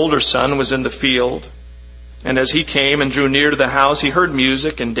 Now his older son was in the field, and as he came and drew near to the house, he heard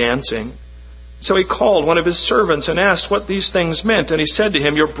music and dancing. So he called one of his servants and asked what these things meant. And he said to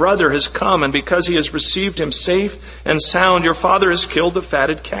him, your brother has come, and because he has received him safe and sound, your father has killed the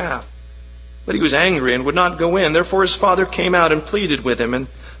fatted calf. But he was angry and would not go in. Therefore his father came out and pleaded with him. And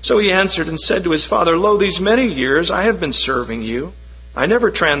so he answered and said to his father, Lo, these many years I have been serving you. I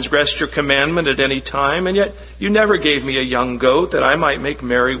never transgressed your commandment at any time, and yet you never gave me a young goat that I might make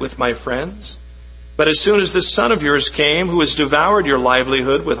merry with my friends. But as soon as this son of yours came, who has devoured your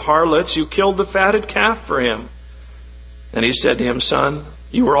livelihood with harlots, you killed the fatted calf for him. And he said to him, Son,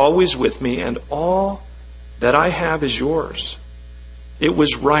 you are always with me, and all that I have is yours. It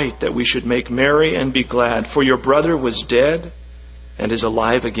was right that we should make merry and be glad, for your brother was dead and is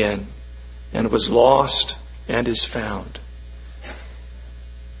alive again, and was lost and is found.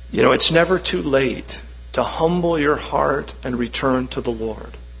 You know, it's never too late to humble your heart and return to the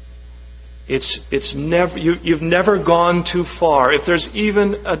Lord. It's never, you've never gone too far. If there's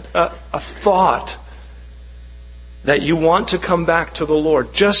even a thought that you want to come back to the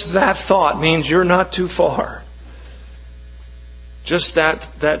Lord, just that thought means you're not too far. Just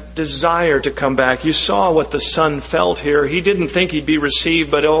that desire to come back. You saw what the son felt here. He didn't think he'd be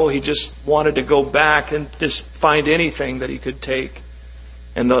received, but he just wanted to go back and just find anything that he could take.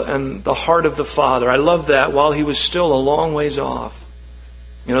 And the heart of the father. I love that. While he was still a long ways off,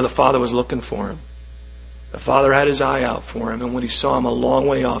 you know, the father was looking for him. The father had his eye out for him, and when he saw him a long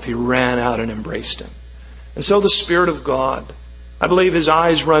way off, he ran out and embraced him. And so the Spirit of God, I believe his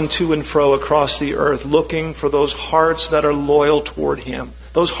eyes run to and fro across the earth, looking for those hearts that are loyal toward him,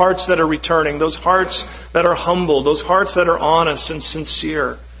 those hearts that are returning, those hearts that are humble, those hearts that are honest and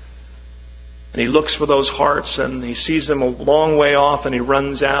sincere. And he looks for those hearts, and he sees them a long way off, and he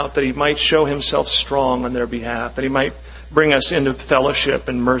runs out that he might show himself strong on their behalf, that he might bring us into fellowship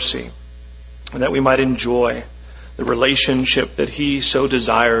and mercy, and that we might enjoy the relationship that he so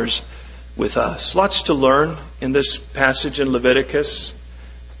desires with us. Lots to learn in this passage in Leviticus.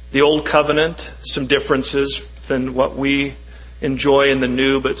 The Old Covenant, some differences than what we enjoy in the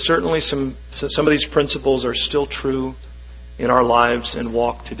New, but certainly some of these principles are still true in our lives and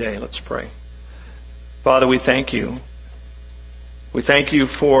walk today. Let's pray. Father, we thank you. We thank you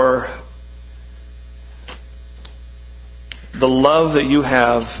for the love that you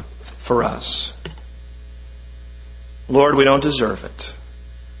have for us. Lord, we don't deserve it.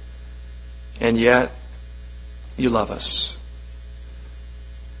 And yet, you love us.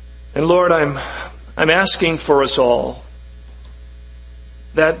 And Lord, I'm asking for us all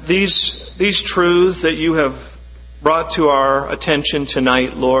that these truths that you have brought to our attention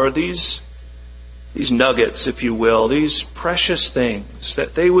tonight, Lord, these these nuggets, if you will, these precious things,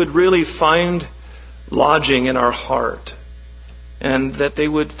 that they would really find lodging in our heart, and that they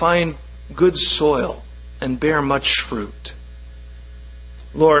would find good soil and bear much fruit.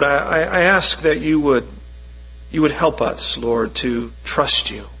 Lord, I ask that you would help us, Lord, to trust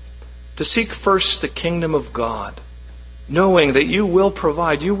you, to seek first the kingdom of God, knowing that you will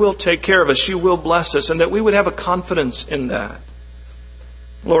provide, you will take care of us, you will bless us, and that we would have a confidence in that.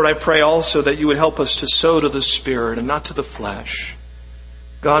 Lord, I pray also that you would help us to sow to the Spirit and not to the flesh.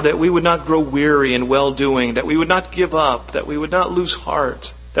 God, that we would not grow weary in well-doing, that we would not give up, that we would not lose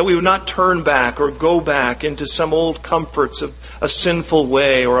heart, that we would not turn back or go back into some old comforts of a sinful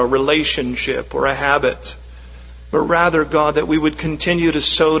way or a relationship or a habit. But rather, God, that we would continue to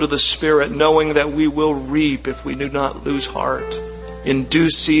sow to the Spirit, knowing that we will reap if we do not lose heart. In due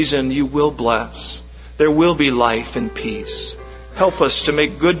season, you will bless. There will be life and peace. Help us to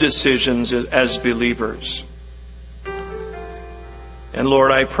make good decisions as believers. And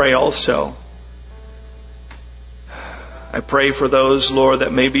Lord, I pray also, I pray for those, Lord,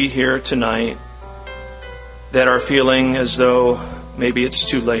 that may be here tonight that are feeling as though maybe it's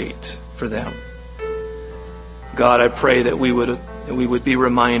too late for them. God, I pray that we would be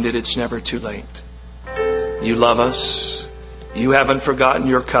reminded it's never too late. You love us. You haven't forgotten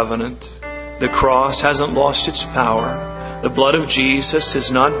your covenant. The cross hasn't lost its power. The blood of Jesus has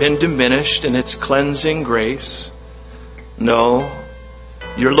not been diminished in its cleansing grace. No,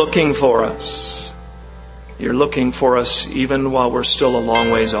 you're looking for us. You're looking for us even while we're still a long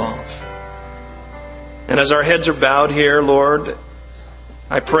ways off. And as our heads are bowed here, Lord,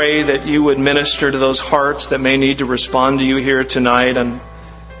 I pray that you would minister to those hearts that may need to respond to you here tonight. And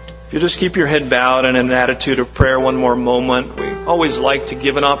if you just keep your head bowed and in an attitude of prayer one more moment, we always like to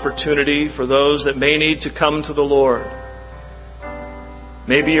give an opportunity for those that may need to come to the Lord.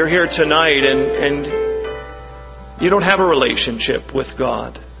 Maybe you're here tonight and you don't have a relationship with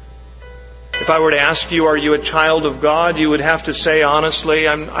God. If I were to ask you, are you a child of God? You would have to say honestly,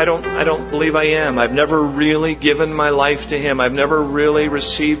 I don't believe I am. I've never really given my life to Him. I've never really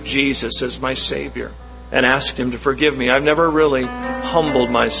received Jesus as my Savior and asked Him to forgive me. I've never really humbled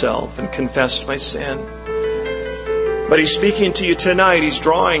myself and confessed my sin. But He's speaking to you tonight. He's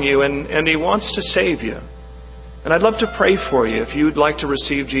drawing you and He wants to save you. And I'd love to pray for you if you'd like to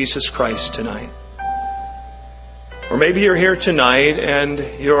receive Jesus Christ tonight. Or maybe you're here tonight and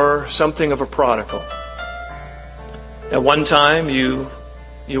you're something of a prodigal. At one time you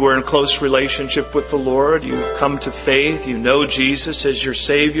were in close relationship with the Lord. You've come to faith. You know Jesus as your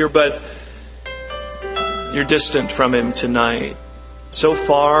Savior, but you're distant from Him tonight. So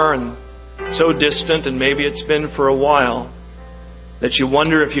far and so distant, and maybe it's been for a while, that you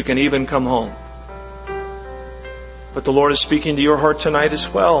wonder if you can even come home. But the Lord is speaking to your heart tonight as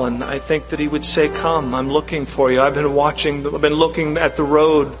well, and I think that He would say, come, I'm looking for you. I've been looking at the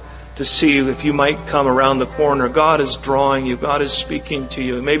road to see if you might come around the corner. God is drawing you. God is speaking to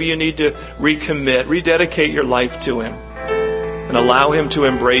you. Maybe you need to recommit, rededicate your life to Him, and allow Him to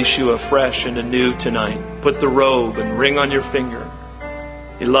embrace you afresh and anew tonight. Put the robe and ring on your finger.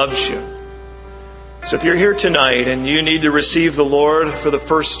 He loves you. So if you're here tonight and you need to receive the Lord for the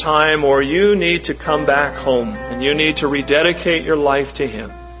first time, or you need to come back home and you need to rededicate your life to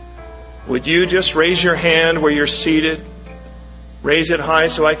Him, would you just raise your hand where you're seated? Raise it high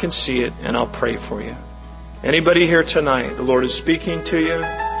so I can see it, and I'll pray for you. Anybody here tonight, the Lord is speaking to you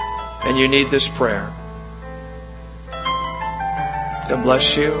and you need this prayer. God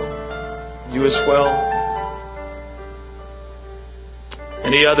bless you. You as well.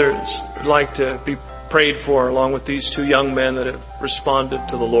 Any others would like to be prayed for along with these two young men that have responded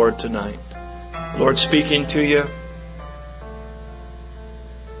to the Lord tonight? The Lord speaking to you?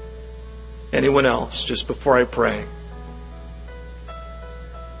 Anyone else, just before I pray?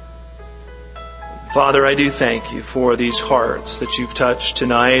 Father, I do thank you for these hearts that you've touched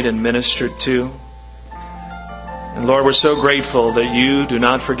tonight and ministered to. And Lord, we're so grateful that you do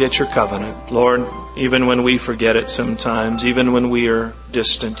not forget your covenant. Lord, even when we forget it sometimes, even when we are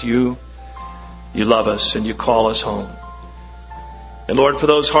distant, you love us and you call us home. And Lord, for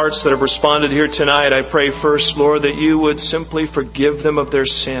those hearts that have responded here tonight, I pray first, Lord, that you would simply forgive them of their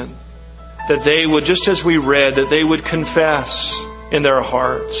sin. That they would, just as we read, that they would confess in their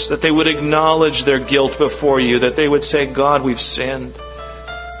hearts, that they would acknowledge their guilt before you, that they would say, God, we've sinned.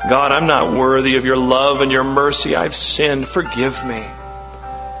 God, I'm not worthy of your love and your mercy. I've sinned. Forgive me.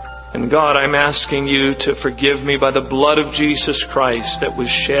 And God, I'm asking you to forgive me by the blood of Jesus Christ that was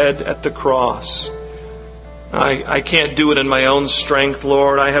shed at the cross. I can't do it in my own strength,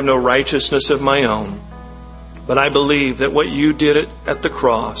 Lord. I have no righteousness of my own. But I believe that what you did at the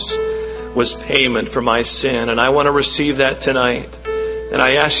cross was payment for my sin. And I want to receive that tonight. And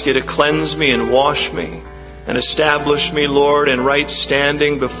I ask you to cleanse me and wash me and establish me, Lord, in right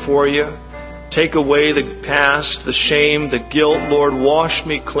standing before you. Take away the past, the shame, the guilt. Lord, wash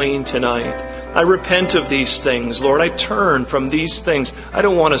me clean tonight. I repent of these things, Lord. I turn from these things. I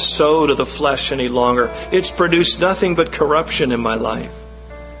don't want to sow to the flesh any longer. It's produced nothing but corruption in my life.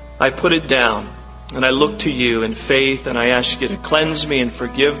 I put it down, and I look to you in faith, and I ask you to cleanse me and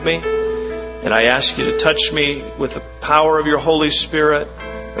forgive me. And I ask you to touch me with the power of your Holy Spirit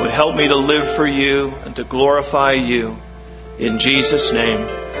that would help me to live for you and to glorify you. In Jesus' name,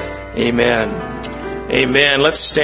 amen. Amen. Let's stand.